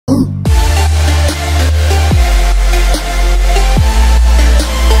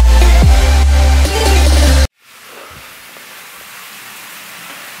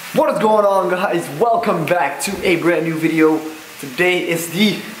What is going on, guys? Welcome back to a brand new video. Today is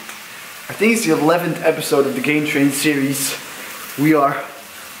I think it's the 11th episode of the Game Train series. We are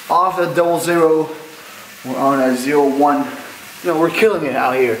off at 00. We're on at 01. You know, we're killing it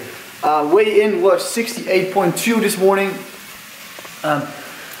out here. Weigh-in was 68.2 this morning.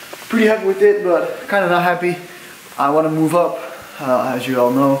 Pretty happy with it, but kind of not happy. I want to move up, as you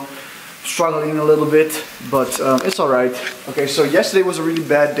all know. Struggling a little bit, but it's alright. Okay, so yesterday was a really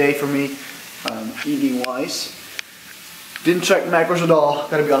bad day for me, eating wise. Didn't check macros at all,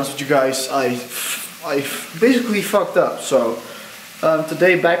 gotta be honest with you guys. I basically fucked up. So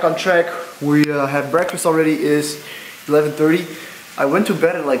today back on track. We had breakfast already, is 11:30. I went to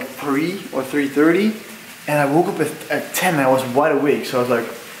bed at like 3 or 3:30 and I woke up at 10 and I was wide awake. So I was like,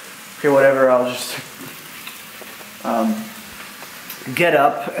 okay, whatever, I'll just get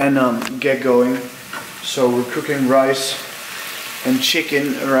up and get going. So we're cooking rice and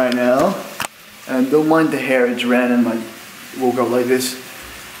chicken right now, and don't mind the hair, it's random. I woke up like this.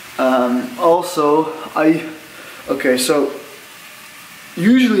 Okay, so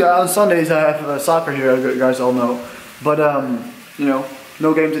usually on Sundays I have soccer here, you guys all know, but you know,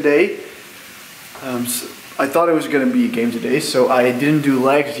 no game today. So I thought it was gonna be a game today, so I didn't do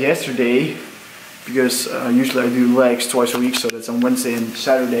legs yesterday, because usually I do legs twice a week, so that's on Wednesday and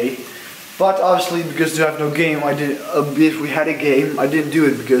Saturday. But obviously, because we have no game, I did. If we had a game, I didn't do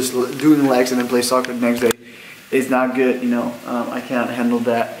it because doing legs and then play soccer the next day is not good. You know, I can't handle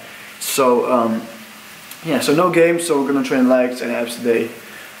that. So yeah, so no game. So we're gonna train legs and abs today.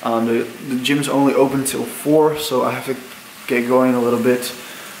 The gym's only open till 4, so I have to get going a little bit.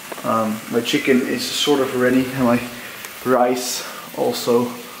 My chicken is sort of ready, and my rice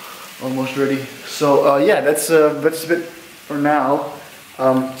also almost ready. So yeah, that's a bit for now.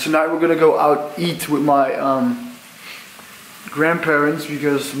 Tonight we're gonna go out eat with my grandparents,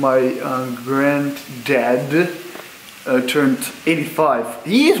 because my granddad turned 85.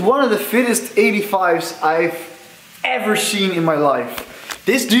 He is one of the fittest 85s I've ever seen in my life.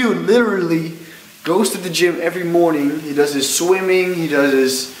 This dude literally goes to the gym every morning. He does his swimming, he does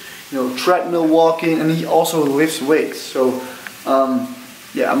his treadmill walking, and he also lifts weights. So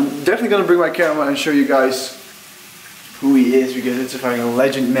yeah, I'm definitely gonna bring my camera and show you guys who he is, because it's a fucking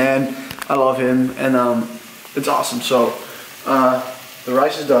legend, man. I love him, and it's awesome. So the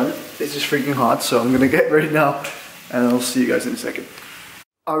rice is done. It's just freaking hot, so I'm gonna get ready now, and I'll see you guys in a second.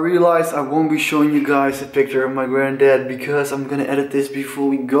 I realized I won't be showing you guys a picture of my granddad because I'm gonna edit this before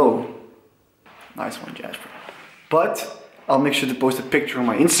we go. Nice one, Jasper. But I'll make sure to post a picture on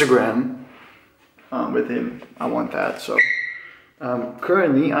my Instagram with him. I want that. So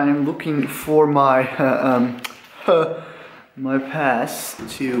currently I am looking for my my pass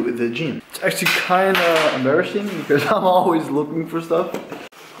to the gym. It's actually kind of embarrassing because I'm always looking for stuff.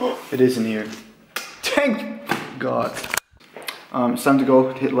 It isn't here. Thank God. It's time to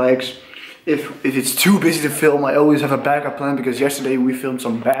go hit legs. If it's too busy to film, I always have a backup plan, because yesterday we filmed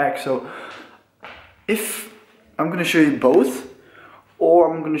some back. So if I'm gonna show you both,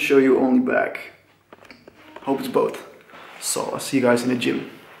 or I'm gonna show you only back. Hope it's both. So I'll see you guys in the gym.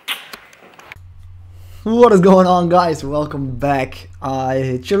 What is going on, guys? Welcome back.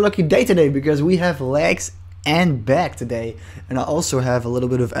 It's your lucky day today, because we have legs and back today, and I also have a little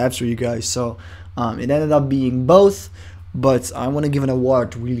bit of abs for you guys. So it ended up being both, but I want to give an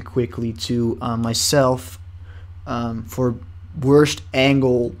award really quickly to myself for worst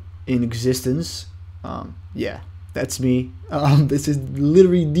angle in existence. Yeah, that's me. This is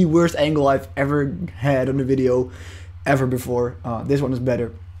literally the worst angle I've ever had on a video ever before. This one is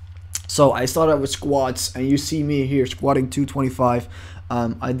better. So I started with squats, and you see me here squatting 225.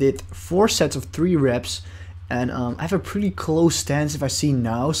 I did 4 sets of 3 reps, and I have a pretty close stance if I see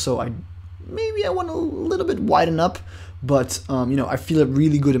now. So maybe I want to a little bit widen up, but you know, I feel it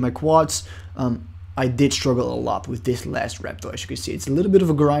really good in my quads. I did struggle a lot with this last rep, though. As you can see, it's a little bit of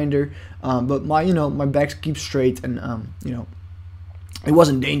a grinder, but my back keeps straight, and you know, it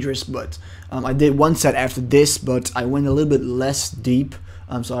wasn't dangerous. But I did 1 set after this, but I went a little bit less deep,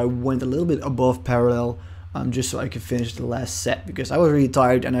 so I went a little bit above parallel, just so I could finish the last set, because I was really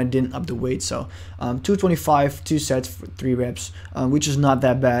tired and I didn't up the weight. So 225, 2 sets for 3 reps, which is not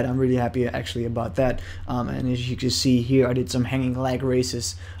that bad. I'm really happy actually about that. And as you can see here, I did some hanging leg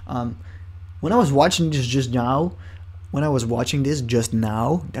raises. When I was watching this just now,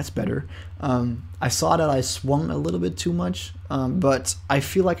 that's better. I saw that I swung a little bit too much, but I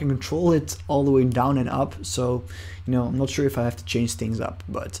feel like I can control it all the way down and up. So, you know, I'm not sure if I have to change things up.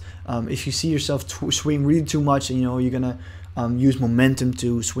 But if you see yourself swing really too much, and you know you're gonna use momentum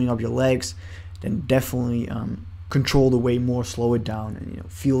to swing up your legs, then definitely control the weight more, slow it down, and, you know,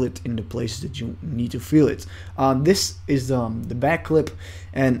 feel it in the places that you need to feel it. This is the back clip,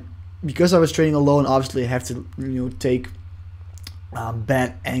 and because I was training alone, obviously I have to, you know, take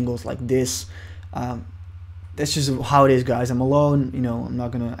bad angles like this. That's just how it is, guys. I'm alone, you know. I'm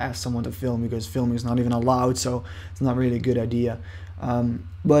not gonna ask someone to film because filming is not even allowed, so it's not really a good idea.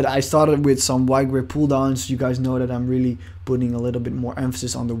 But I started with some wide grip pull downs. You guys know that I'm really putting a little bit more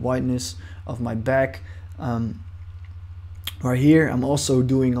emphasis on the wideness of my back. Right here, I'm also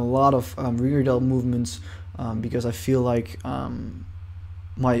doing a lot of rear delt movements because I feel like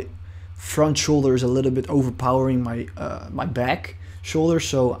my front shoulder is a little bit overpowering my my back shoulder,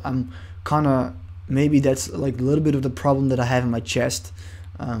 so I'm kind of, maybe that's like a little bit of the problem that I have in my chest.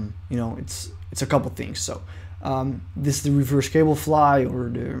 You know, it's a couple things. So this is the reverse cable fly, or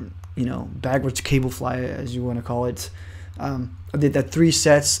the, you know, backwards cable fly, as you want to call it. I did that 3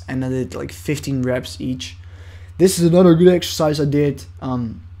 sets, and I did like 15 reps each. This is another good exercise I did.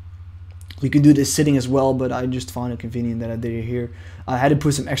 You can do this sitting as well, but I just found it convenient that I did it here. I had to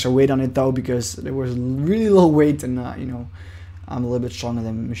put some extra weight on it though, because there was really low weight, and you know, I'm a little bit stronger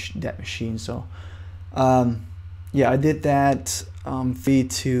than that machine. So yeah, I did that 3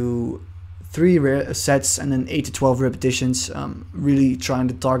 sets and then 8 to 12 repetitions. Really trying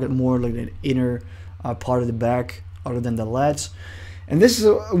to target more like the inner part of the back, other than the lats. And this is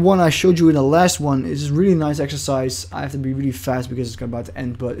one I showed you in the last one. It's a really nice exercise. I have to be really fast because it's about to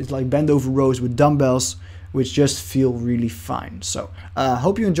end, but it's like bend over rows with dumbbells, which just feel really fine. So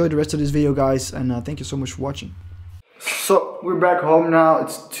hope you enjoyed the rest of this video, guys, and thank you so much for watching. So we're back home now.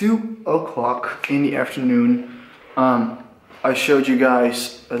 It's 2 o'clock in the afternoon. I showed you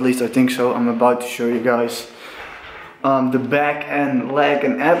guys, at least I think so, I'm about to show you guys the back and leg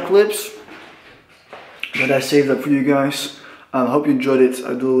and ab clips that I saved up for you guys. I hope you enjoyed it.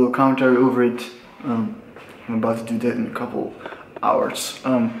 I do a little commentary over it. I'm about to do that in a couple hours.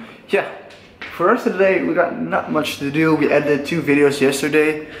 Yeah, for the rest of the day, we got not much to do. We edited 2 videos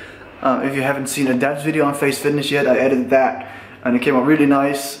yesterday. If you haven't seen a depth video on FaZeFitness yet, I edited that, and it came out really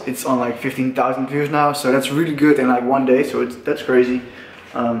nice. It's on like 15,000 views now, so that's really good in like 1 day, so that's crazy.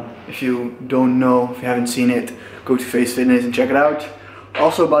 If you don't know, if you haven't seen it, go to FaZeFitness and check it out.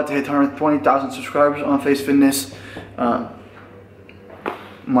 Also about to hit 120,000 subscribers on FaZeFitness.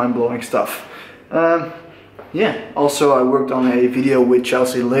 Mind-blowing stuff. Yeah, also I worked on a video with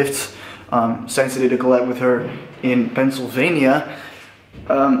Chelsea Lifts. Since I did a collab with her in Pennsylvania.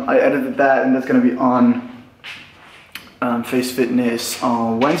 I edited that, and that's gonna be on FaZeFitness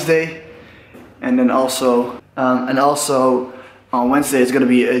on Wednesday, and then also on Wednesday it's gonna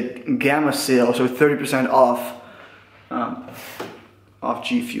be a gamma sale, so 30% off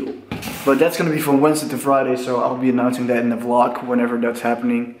G Fuel. But that's gonna be from Wednesday to Friday, so I'll be announcing that in the vlog whenever that's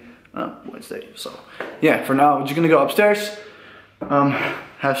happening. Wednesday. So yeah, for now I'm just gonna go upstairs,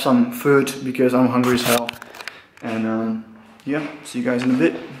 have some food because I'm hungry as hell, and yeah, see you guys in a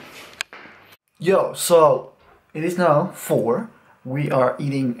bit. Yo, so it is now 4. We are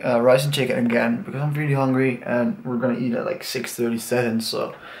eating rice and chicken again because I'm really hungry, and we're gonna eat at like 6:37. So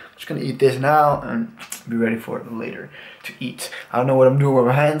I'm just gonna eat this now and be ready for it later to eat. I don't know what I'm doing with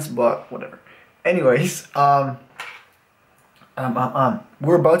my hands, but whatever. Anyways, we're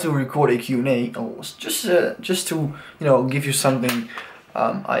about to record a Q&A, just to, you know, give you something.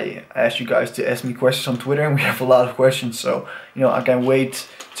 I asked you guys to ask me questions on Twitter, and we have a lot of questions, so, you know, I can't wait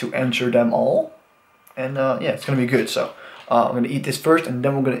to answer them all, and yeah, it's gonna be good. So I'm gonna eat this first, and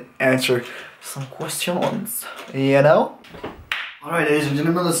then we're gonna answer some questions, you know. Alright, ladies and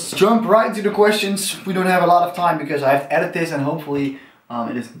gentlemen, let's jump right into the questions. We don't have a lot of time because I have to edit this, and hopefully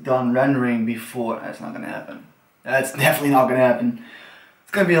it is done rendering before. That's not gonna happen. That's definitely not gonna happen.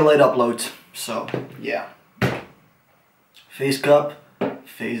 It's gonna be a late upload, so yeah. Face cup,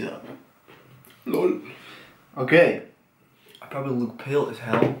 face up. Lol. Okay. I probably look pale as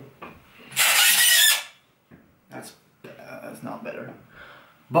hell. That's not better.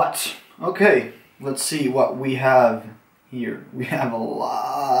 But okay, let's see what we have here. We have a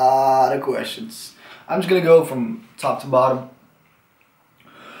lot of questions. I'm just gonna go from top to bottom.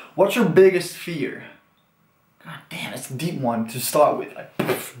 What's your biggest fear? God damn, that's a deep one to start with. I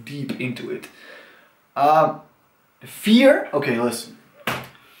poof deep into it. The fear? Okay, listen.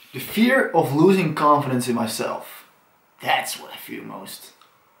 The fear of losing confidence in myself. That's what I fear most.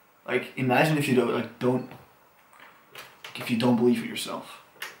 Like, imagine if you if you don't believe in yourself.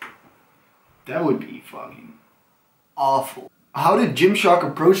 That would be fucking awful. How did Gymshark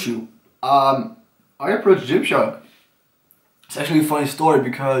approach you? I approached Gymshark. It's actually a funny story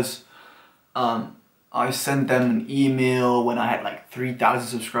because I sent them an email when I had like 3,000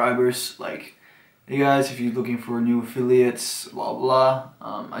 subscribers. Like, hey guys, if you're looking for new affiliates, blah blah.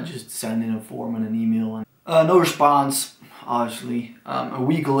 I just sent in a form and an email and no response, obviously. A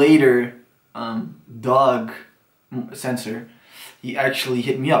week later, Doug Sensor, he actually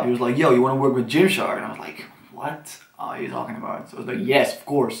hit me up. He was like, yo, you want to work with Gymshark? And I was like, what are you talking about? So I was like, yes, of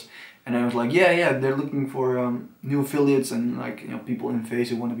course. And I was like, yeah, they're looking for new affiliates and like, you know, people in Phase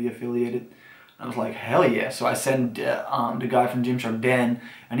who want to be affiliated. I was like, hell yeah. So I sent the guy from Gymshark, Dan,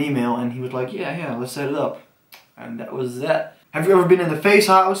 an email, and he was like, yeah, let's set it up. And that was that. Have you ever been in the Phase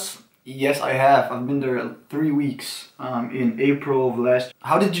house? Yes, I have. I've been there 3 weeks in April of last year.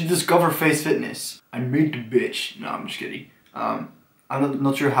 How did you discover FaZeFitness? I made the bitch. No, I'm just kidding. I'm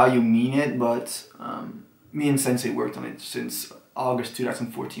not sure how you mean it, but me and Sensei worked on it since August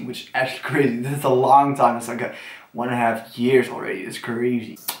 2014, which is actually crazy. This is a long time. It's like 1.5 years already. It's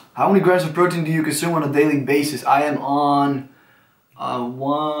crazy. How many grams of protein do you consume on a daily basis? I am on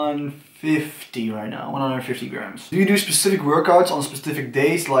 150 right now, 150 grams. Do you do specific workouts on specific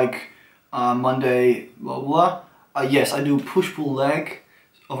days, like Monday, blah blah? Yes, I do push-pull leg,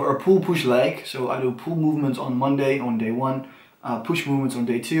 or pull-push leg. So I do pull movements on Monday on day 1, push movements on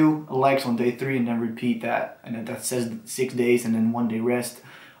day 2, legs on day 3, and then repeat that. And then that says 6 days and then 1 day rest.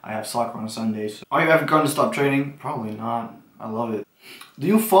 I have soccer on Sundays. So are you ever going to stop training? Probably not. I love it. Do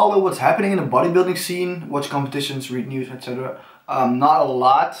you follow what's happening in the bodybuilding scene? Watch competitions, read news, etc.? Not a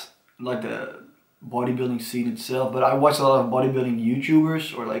lot, like the bodybuilding scene itself, but I watch a lot of bodybuilding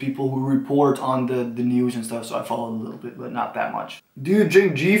YouTubers or like people who report on the news and stuff, so I follow a little bit, but not that much. Do you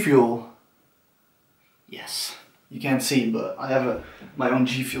drink G Fuel? Yes. You can't see, but I have my own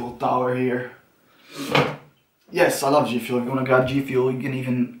G Fuel tower here. Yes, I love G Fuel. If you want to grab G Fuel, you can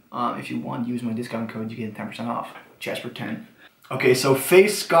even, if you want, use my discount code, you get 10% off. Jasper10. Okay, so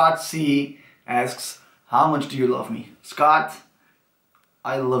Face Scott C asks, how much do you love me? Scott,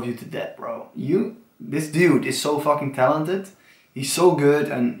 I love you to death, bro. This dude is so fucking talented. He's so good,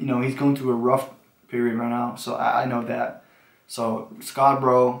 and you know, he's going through a rough period right now, so I know that. So, Scott,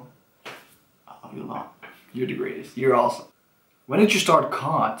 bro, I love you a lot. You're the greatest. You're awesome. When did you start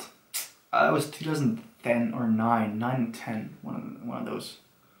COD? It was 2010 or 9 and 10, one of those.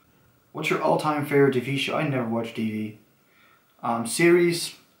 What's your all-time favorite TV show? I never watched TV.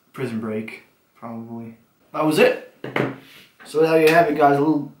 Series, Prison Break, probably. That was it. So there you have it, guys. A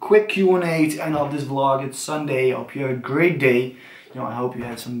little quick Q&A to end off this vlog. It's Sunday. I hope you had a great day. You know, I hope you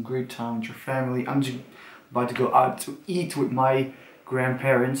had some great time with your family. I'm just about to go out to eat with my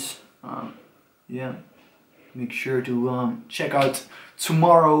grandparents. Yeah. Make sure to check out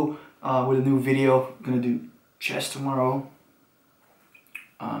tomorrow with a new video. I'm gonna do chest tomorrow.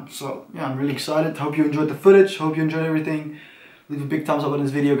 So yeah, I'm really excited. Hope you enjoyed the footage. Hope you enjoyed everything. Leave a big thumbs up on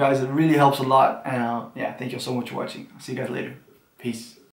this video, guys. It really helps a lot. And yeah, thank you so much for watching. I'll see you guys later. Peace.